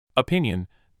Opinion: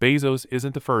 Bezos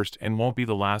isn't the first and won't be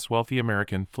the last wealthy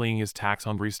American fleeing his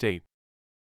tax-hungry state.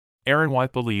 Aaron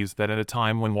Wythe believes that at a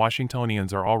time when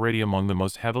Washingtonians are already among the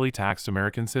most heavily taxed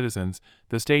American citizens,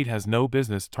 the state has no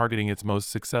business targeting its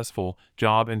most successful,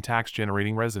 job and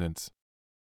tax-generating residents.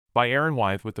 By Aaron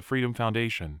Wythe with the Freedom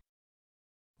Foundation.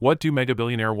 What do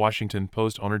mega-billionaire Washington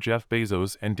Post owner Jeff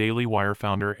Bezos and Daily Wire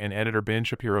founder and editor Ben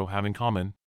Shapiro have in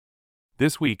common?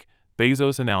 This week,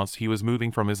 Bezos announced he was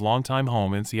moving from his longtime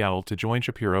home in Seattle to join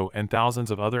Shapiro and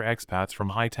thousands of other expats from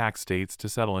high-tax states to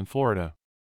settle in Florida.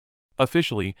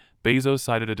 Officially, Bezos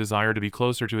cited a desire to be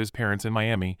closer to his parents in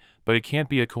Miami, but it can't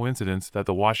be a coincidence that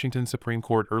the Washington Supreme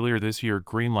Court earlier this year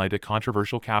greenlighted a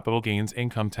controversial capital gains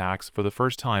income tax for the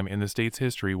first time in the state's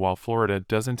history, while Florida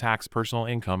doesn't tax personal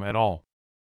income at all.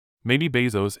 Maybe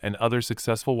Bezos and other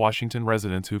successful Washington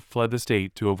residents who've fled the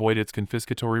state to avoid its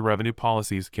confiscatory revenue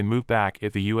policies can move back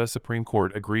if the U.S. Supreme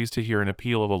Court agrees to hear an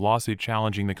appeal of a lawsuit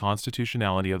challenging the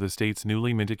constitutionality of the state's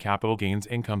newly minted capital gains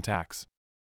income tax.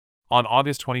 On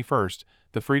August 21st,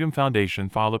 the Freedom Foundation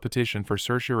filed a petition for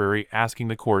certiorari asking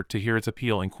the court to hear its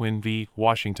appeal in Quinn v.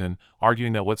 Washington,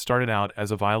 arguing that what started out as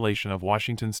a violation of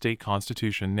Washington's state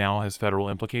constitution now has federal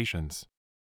implications.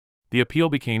 The appeal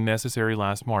became necessary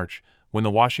last March, when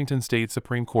the Washington State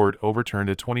Supreme Court overturned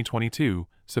a 2022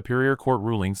 Superior Court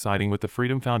ruling siding with the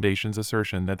Freedom Foundation's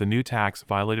assertion that the new tax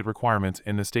violated requirements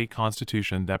in the state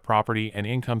constitution that property and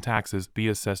income taxes be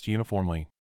assessed uniformly.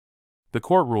 The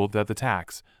court ruled that the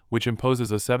tax, which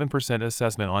imposes a 7%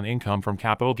 assessment on income from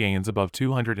capital gains above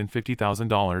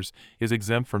 $250,000, is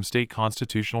exempt from state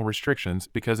constitutional restrictions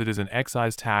because it is an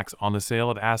excise tax on the sale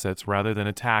of assets rather than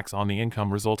a tax on the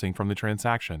income resulting from the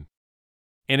transaction.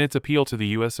 In its appeal to the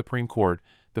U.S. Supreme Court,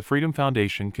 the Freedom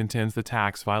Foundation contends the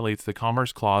tax violates the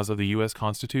Commerce Clause of the U.S.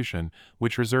 Constitution,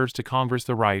 which reserves to Congress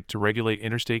the right to regulate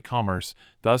interstate commerce,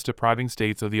 thus depriving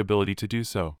states of the ability to do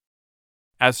so.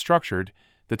 As structured,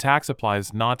 the tax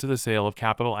applies not to the sale of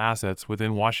capital assets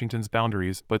within Washington's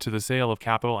boundaries but to the sale of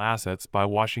capital assets by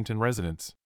Washington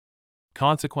residents.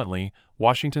 Consequently,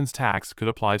 Washington's tax could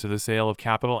apply to the sale of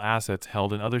capital assets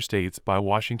held in other states by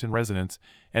Washington residents,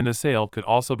 and the sale could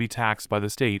also be taxed by the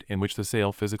state in which the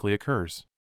sale physically occurs.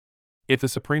 If the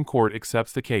Supreme Court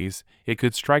accepts the case, it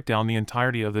could strike down the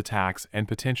entirety of the tax and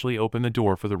potentially open the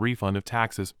door for the refund of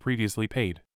taxes previously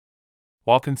paid.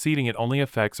 While conceding it only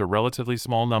affects a relatively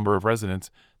small number of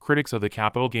residents, critics of the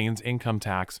capital gains income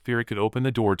tax fear it could open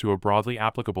the door to a broadly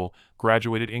applicable,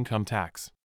 graduated income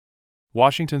tax.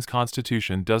 Washington's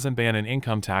constitution doesn't ban an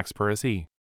income tax per se.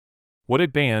 What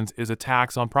it bans is a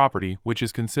tax on property which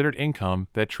is considered income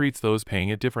that treats those paying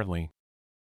it differently.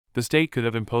 The state could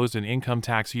have imposed an income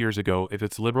tax years ago if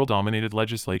its liberal-dominated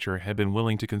legislature had been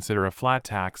willing to consider a flat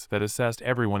tax that assessed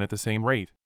everyone at the same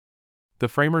rate. The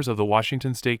framers of the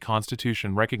Washington state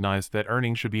constitution recognized that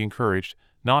earning should be encouraged,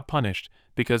 not punished,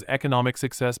 because economic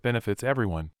success benefits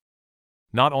everyone.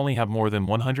 Not only have more than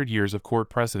 100 years of court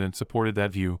precedent supported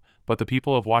that view, but the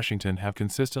people of Washington have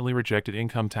consistently rejected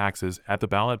income taxes at the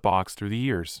ballot box through the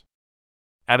years.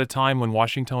 At a time when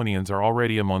Washingtonians are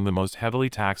already among the most heavily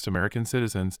taxed American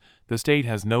citizens, the state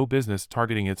has no business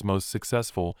targeting its most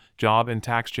successful, job and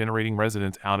tax-generating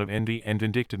residents out of envy and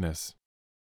vindictiveness.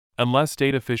 Unless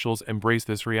state officials embrace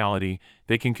this reality,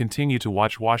 they can continue to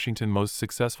watch Washington's most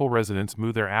successful residents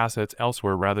move their assets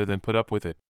elsewhere rather than put up with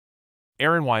it.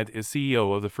 Aaron Wythe is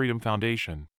CEO of the Freedom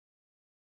Foundation.